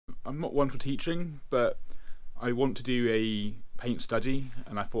I'm not one for teaching, but I want to do a paint study,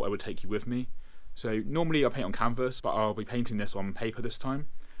 and I thought I would take you with me. So normally I paint on canvas, but I'll be painting this on paper this time.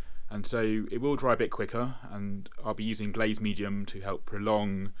 And so it will dry a bit quicker, and I'll be using glazed medium to help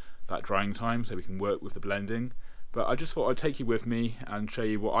prolong that drying time so we can work with the blending. But I just thought I'd take you with me and show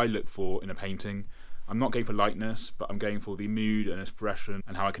you what I look for in a painting. I'm not going for lightness, but I'm going for the mood and expression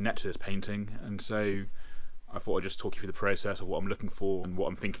and how I connect to this painting. And so I thought I'd just talk you through the process of what I'm looking for and what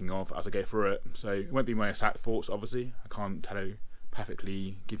I'm thinking of as I go through it. So it won't be my exact thoughts, obviously. I can't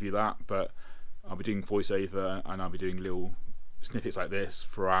perfectly give you that, but I'll be doing voiceover and I'll be doing little snippets like this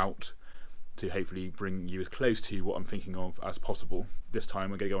throughout to hopefully bring you as close to what I'm thinking of as possible. This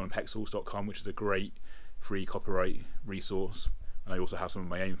time we're going to go on pexels.com, which is a great free copyright resource, and I also have some of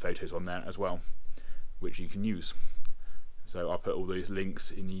my own photos on there as well, which you can use. So I'll put all those links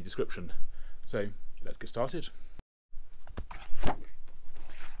in the description. So let's get started.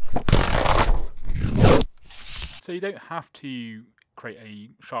 So you don't have to create a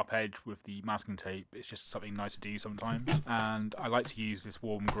sharp edge with the masking tape, it's just something nice to do sometimes. And I like to use this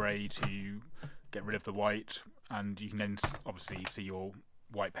warm grey to get rid of the white, and you can then obviously see your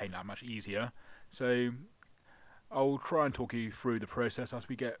white paint that much easier. So I'll try and talk you through the process as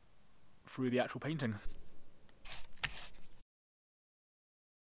we get through the actual painting.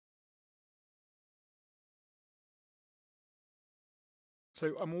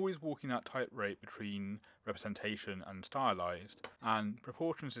 So I'm always walking that tightrope between representation and stylized, and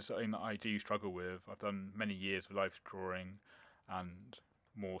proportions is something that I do struggle with. I've done many years of life drawing and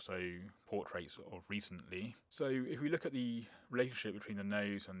more so portraits of recently. So if we look at the relationship between the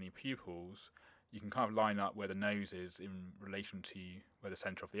nose and the pupils, you can kind of line up where the nose is in relation to where the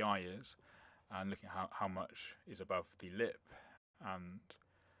centre of the eye is, and looking at how much is above the lip, and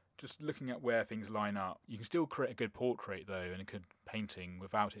just looking at where things line up. You can still create a good portrait though, and a good painting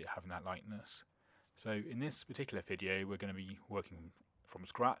without it having that lightness. So in this particular video we're going to be working from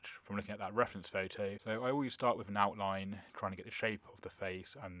scratch, from looking at that reference photo. So I always start with an outline, trying to get the shape of the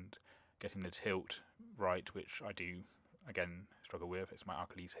face and getting the tilt right, which I do, again, struggle with. It's my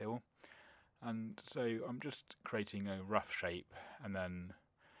Achilles heel. And so I'm just creating a rough shape and then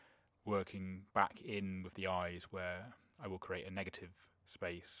working back in with the eyes where I will create a negative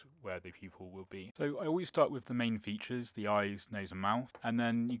space where the pupil will be. So I always start with the main features, the eyes, nose and mouth, and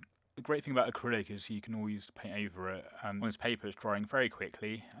then the great thing about acrylic is you can always paint over it, and on this paper it's drying very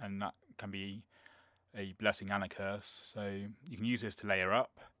quickly, and that can be a blessing and a curse. So you can use this to layer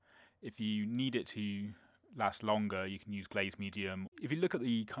up. If you need it to last longer, you can use glazed medium. If you look at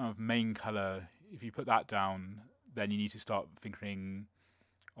the kind of main colour, if you put that down, then you need to start thinking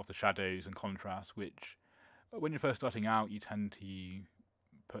of the shadows and contrast, which when you're first starting out you tend to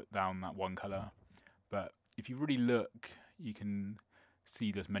put down that one colour, but if you really look you can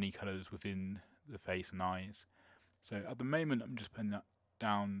see there's many colours within the face and eyes. So at the moment I'm just putting that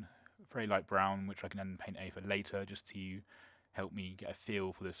down very light brown, which I can then paint over later just to help me get a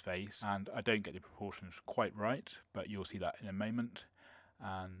feel for this face. And I don't get the proportions quite right, but you'll see that in a moment.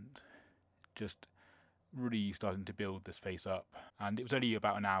 And just really starting to build this face up, and it was only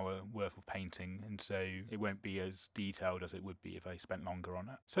about an hour worth of painting, and so it won't be as detailed as it would be if I spent longer on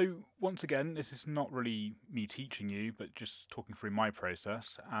it. So once again, this is not really me teaching you, but just talking through my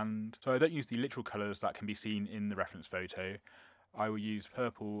process. And so I don't use the literal colours that can be seen in the reference photo. I will use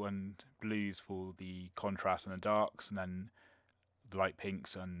purple and blues for the contrast and the darks, and then the light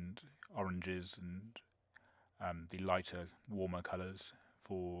pinks and oranges and the lighter, warmer colours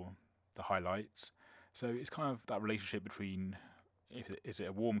for the highlights. So it's kind of that relationship between is it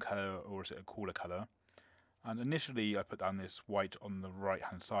a warm colour or is it a cooler colour. And initially I put down this white on the right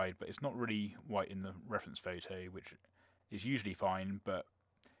hand side, but it's not really white in the reference photo, which is usually fine, but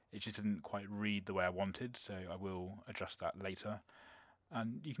it just didn't quite read the way I wanted, so I will adjust that later.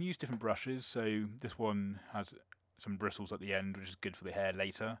 And you can use different brushes, so this one has some bristles at the end, which is good for the hair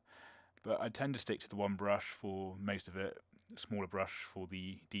later, but I tend to stick to the one brush for most of it, a smaller brush for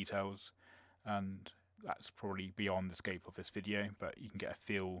the details, and that's probably beyond the scope of this video, but you can get a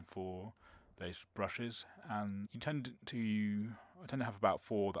feel for those brushes. And I tend to have about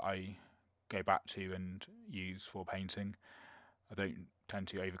 4 that I go back to and use for painting. I don't tend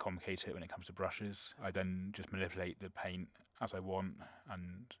to overcomplicate it when it comes to brushes. I then just manipulate the paint as I want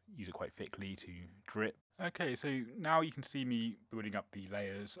and use it quite thickly to drip. Okay, so now you can see me building up the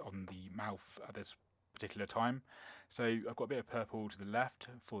layers on the mouth at this particular time. So I've got a bit of purple to the left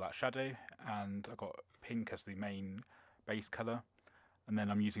for that shadow, and I've got pink as the main base colour, and then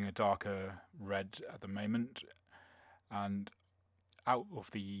I'm using a darker red at the moment, and out of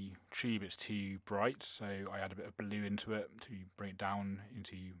the tube it's too bright, so I add a bit of blue into it to bring it down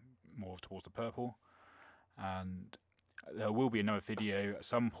into more towards the purple. And there will be another video at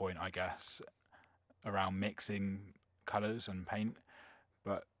some point, I guess, around mixing colours and paint,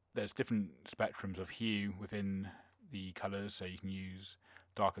 but there's different spectrums of hue within the colours, so you can use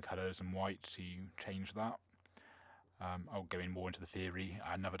darker colours and white to change that. I'll go in more into the theory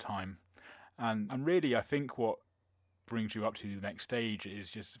at another time. And really, I think what brings you up to the next stage is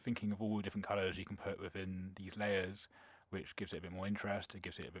just thinking of all the different colours you can put within these layers, which gives it a bit more interest, it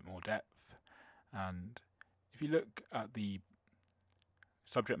gives it a bit more depth. And if you look at the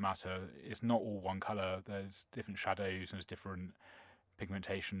subject matter, it's not all one colour. There's different shadows, and there's different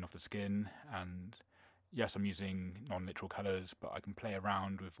pigmentation of the skin, and yes, I'm using non-literal colours, but I can play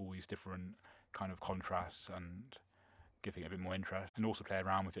around with all these different kind of contrasts and giving it a bit more interest, and also play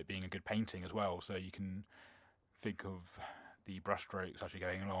around with it being a good painting as well, so you can think of the brush strokes actually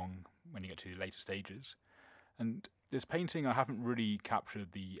going along when you get to the later stages. And this painting, I haven't really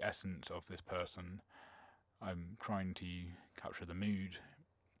captured the essence of this person. I'm trying to capture the mood,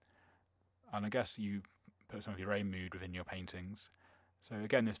 and I guess you put some of your own mood within your paintings. So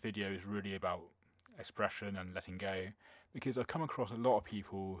again, this video is really about expression and letting go, because I've come across a lot of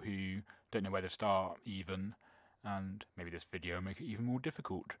people who don't know where to start even, and maybe this video will make it even more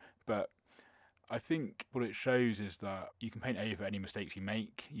difficult, but I think what it shows is that you can paint over any mistakes you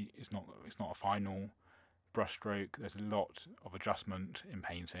make. It's not a final brush stroke. There's a lot of adjustment in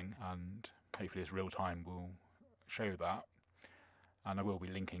painting, and hopefully this real time will show that. And I will be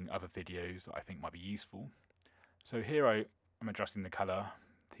linking other videos that I think might be useful. So here I'm adjusting the colour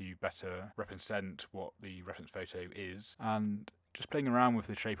to better represent what the reference photo is, and just playing around with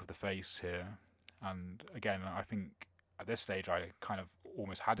the shape of the face here. And again, I think at this stage I kind of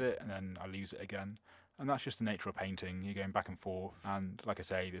almost had it and then I lose it again, and that's just the nature of painting. You're going back and forth, and like I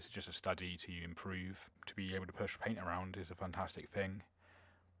say, this is just a study to improve. To be able to push paint around is a fantastic thing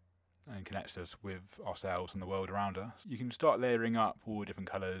and connects us with ourselves and the world around us. You can start layering up all the different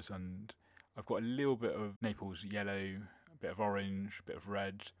colours, and I've got a little bit of Naples yellow, a bit of orange, a bit of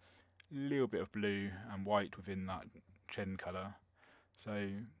red, a little bit of blue and white within that chin colour. So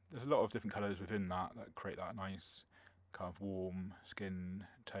there's a lot of different colours within that create that nice kind of warm skin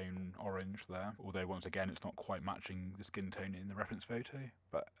tone orange there, although once again it's not quite matching the skin tone in the reference photo,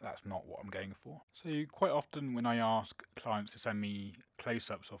 but that's not what I'm going for. So quite often when I ask clients to send me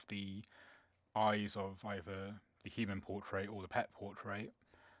close-ups of the eyes of either the human portrait or the pet portrait,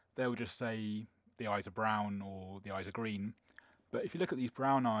 they'll just say the eyes are brown or the eyes are green. But if you look at these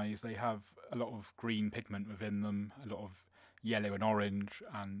brown eyes, they have a lot of green pigment within them, a lot of yellow and orange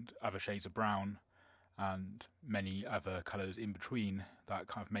and other shades of brown, and many other colours in between that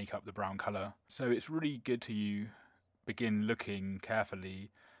kind of make up the brown colour. So it's really good to begin looking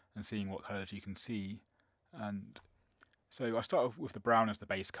carefully and seeing what colours you can see. And so I start off with the brown as the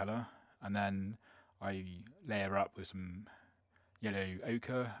base colour, and then I layer up with some yellow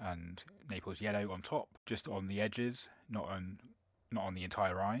ochre and Naples yellow on top, just on the edges, not on the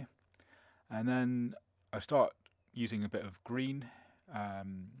entire eye. And then I start using a bit of green.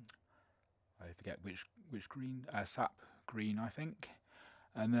 I forget which green, sap green I think,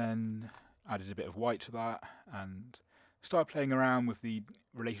 and then added a bit of white to that and started playing around with the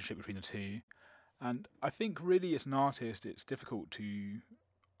relationship between the two. And I think really as an artist it's difficult to,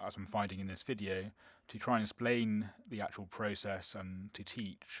 as I'm finding in this video, to try and explain the actual process and to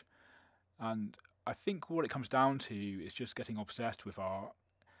teach. And I think what it comes down to is just getting obsessed with art,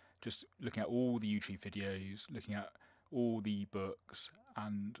 just looking at all the YouTube videos, looking at all the books,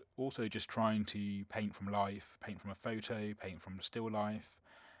 and also just trying to paint from life, paint from a photo, paint from still life,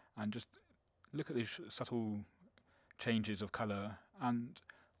 and just look at these subtle changes of colour. And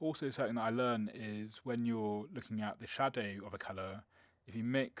also something that I learned is when you're looking at the shadow of a colour, if you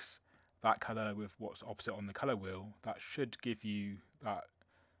mix that colour with what's opposite on the colour wheel, that should give you that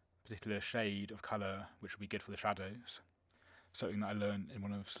particular shade of colour which will be good for the shadows. Something that I learned in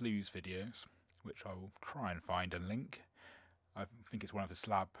one of Slew's videos, which I will try and find and link. I think it's one of the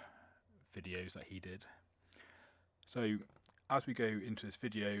slab videos that he did. So as we go into this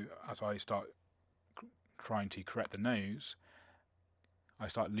video, as I start trying to correct the nose, I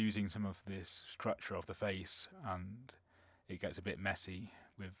start losing some of this structure of the face, and it gets a bit messy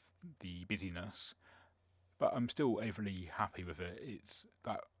with the busyness, but I'm still overly happy with it. It's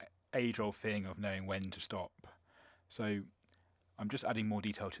that age-old thing of knowing when to stop. So I'm just adding more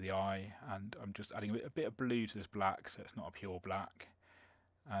detail to the eye, and I'm just adding a bit of blue to this black, so it's not a pure black.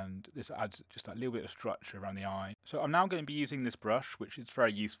 And this adds just that little bit of structure around the eye. So I'm now going to be using this brush, which is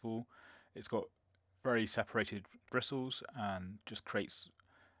very useful. It's got very separated bristles and just creates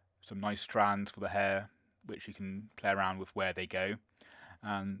some nice strands for the hair, which you can play around with where they go.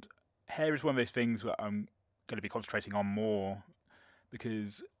 And hair is one of those things that I'm going to be concentrating on more,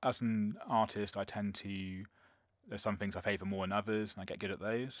 because as an artist I tend to, there's some things I favour more than others and I get good at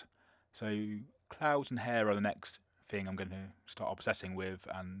those. So clouds and hair are the next thing I'm going to start obsessing with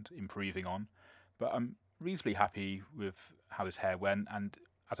and improving on. But I'm reasonably happy with how this hair went, and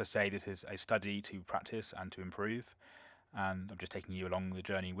as I say, this is a study to practice and to improve, and I'm just taking you along the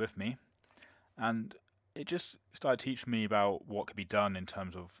journey with me. And it just started teaching me about what could be done in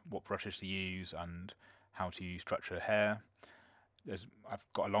terms of what brushes to use and how to structure hair. I've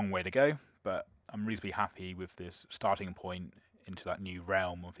got a long way to go, but I'm reasonably happy with this starting point into that new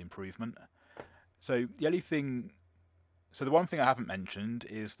realm of improvement. So the one thing I haven't mentioned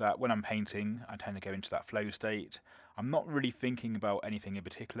is that when I'm painting, I tend to go into that flow state. I'm not really thinking about anything in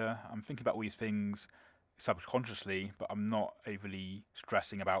particular. I'm thinking about all these things subconsciously, but I'm not overly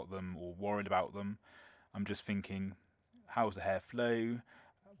stressing about them or worried about them. I'm just thinking, how's the hair flow?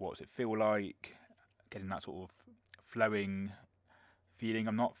 What does it feel like? Getting that sort of flowing feeling.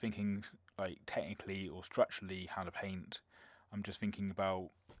 I'm not thinking like technically or structurally how to paint. I'm just thinking about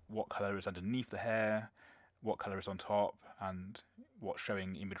what colour is underneath the hair, what colour is on top, and what's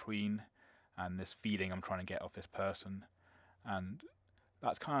showing in between, and this feeling I'm trying to get off this person. And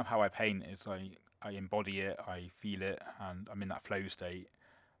that's kind of how I paint, is I embody it, I feel it, and I'm in that flow state.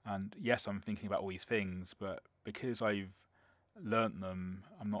 And yes, I'm thinking about all these things, but because I've learnt them,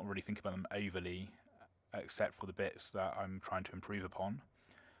 I'm not really thinking about them overly, except for the bits that I'm trying to improve upon.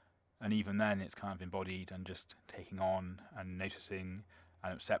 And even then, it's kind of embodied and just taking on and noticing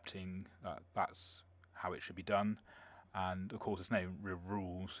and accepting that that's how it should be done. And of course, there's no real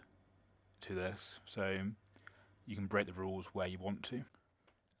rules to this, so you can break the rules where you want to.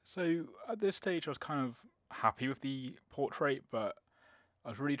 So at this stage, I was kind of happy with the portrait, but I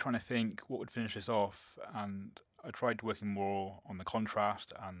was really trying to think what would finish this off, and I tried working more on the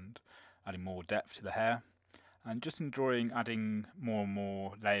contrast and adding more depth to the hair, and just enjoying adding more and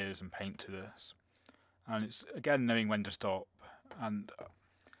more layers and paint to this. And it's again knowing when to stop. And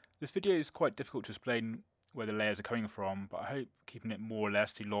this video is quite difficult to explain where the layers are coming from, but I hope keeping it more or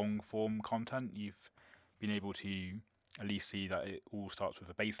less to long form content, you've been able to at least see that it all starts with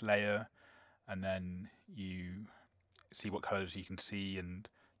a base layer, and then you see what colours you can see and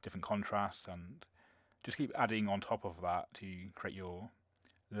different contrasts, and just keep adding on top of that to create your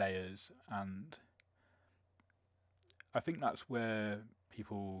layers. And I think that's where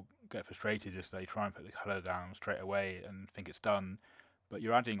people get frustrated, is they try and put the colour down straight away and think it's done, but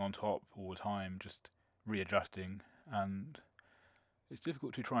you're adding on top all the time, just readjusting, and it's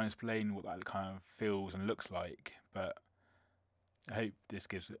difficult to try and explain what that kind of feels and looks like, but I hope this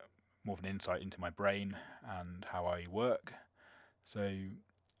gives more of an insight into my brain and how I work. So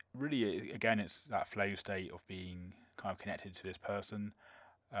really, again, it's that flow state of being kind of connected to this person.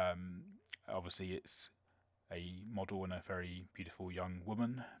 Obviously it's a model and a very beautiful young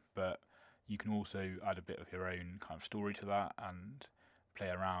woman, but you can also add a bit of your own kind of story to that and play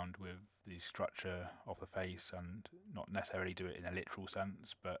around with the structure of the face, and not necessarily do it in a literal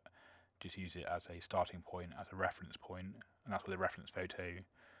sense, but just use it as a starting point, as a reference point. And that's what the reference photo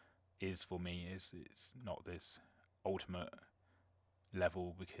is for me, is it's not this ultimate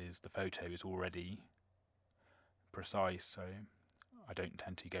level, because the photo is already precise, so I don't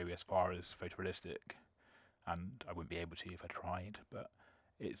tend to go as far as photorealistic, and I wouldn't be able to if I tried. But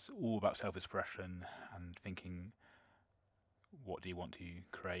it's all about self-expression and thinking, what do you want to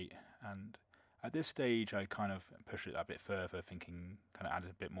create? And at this stage I kind of push it a bit further, thinking kind of add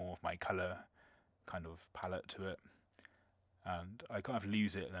a bit more of my colour kind of palette to it, and I kind of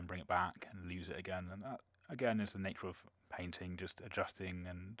lose it and then bring it back and lose it again, and that again is the nature of painting, just adjusting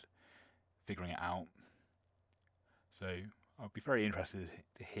and figuring it out. So I'll be very interested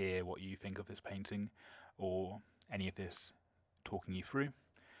to hear what you think of this painting, or any of this talking you through,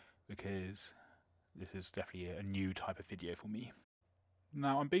 because this is definitely a new type of video for me.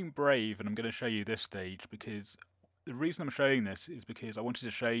 Now I'm being brave and I'm going to show you this stage, because the reason I'm showing this is because I wanted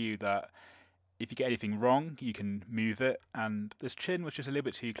to show you that if you get anything wrong, you can move it. And this chin was just a little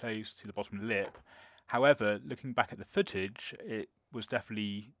bit too close to the bottom of the lip. However, looking back at the footage, it was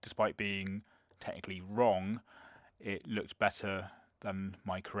definitely, despite being technically wrong, it looked better than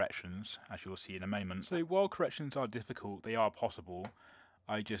my corrections, as you'll see in a moment. So while corrections are difficult, they are possible.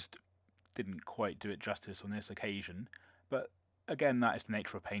 I just didn't quite do it justice on this occasion. But again, that is the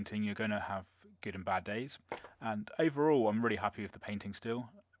nature of painting. You're going to have good and bad days. And overall, I'm really happy with the painting still.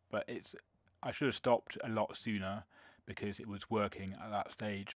 But I should have stopped a lot sooner, because it was working at that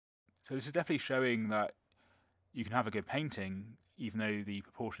stage. So this is definitely showing that you can have a good painting even though the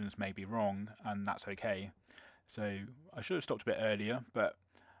proportions may be wrong, and that's okay. So I should have stopped a bit earlier, but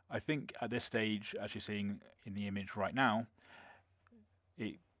I think at this stage, as you're seeing in the image right now,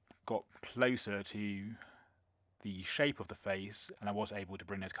 it got closer to the shape of the face, and I was able to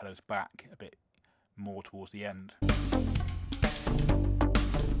bring those colours back a bit more towards the end.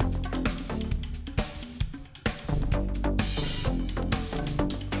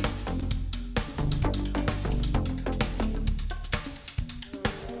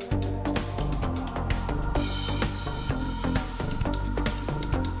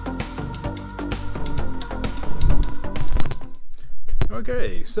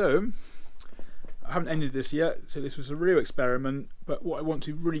 Okay, so I haven't ended this yet, so this was a real experiment, but what I want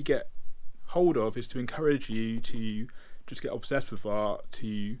to really get hold of is to encourage you to just get obsessed with art,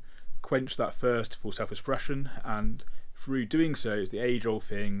 to quench that thirst for self-expression, and through doing so, it's the age-old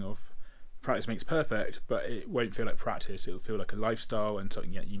thing of practice makes perfect, but it won't feel like practice, it'll feel like a lifestyle and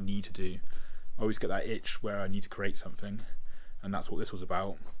something that you need to do. I always get that itch where I need to create something, and that's what this was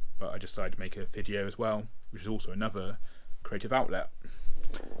about, but I decided to make a video as well, which is also another creative outlet.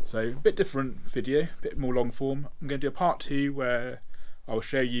 So a bit different video, a bit more long form. I'm going to do a part 2 where I'll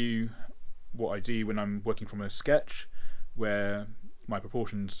show you what I do when I'm working from a sketch, where my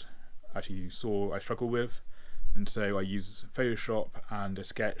proportions, as you saw, I struggle with, and so I use Photoshop and a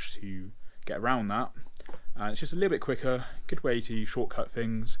sketch to get around that, and it's just a little bit quicker, good way to shortcut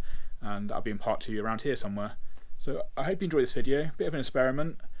things, and that'll be in part 2 around here somewhere. So I hope you enjoy this video, bit of an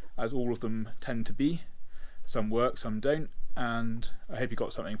experiment, as all of them tend to be. Some work, some don't, and I hope you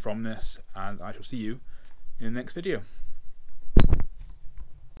got something from this, and I shall see you in the next video.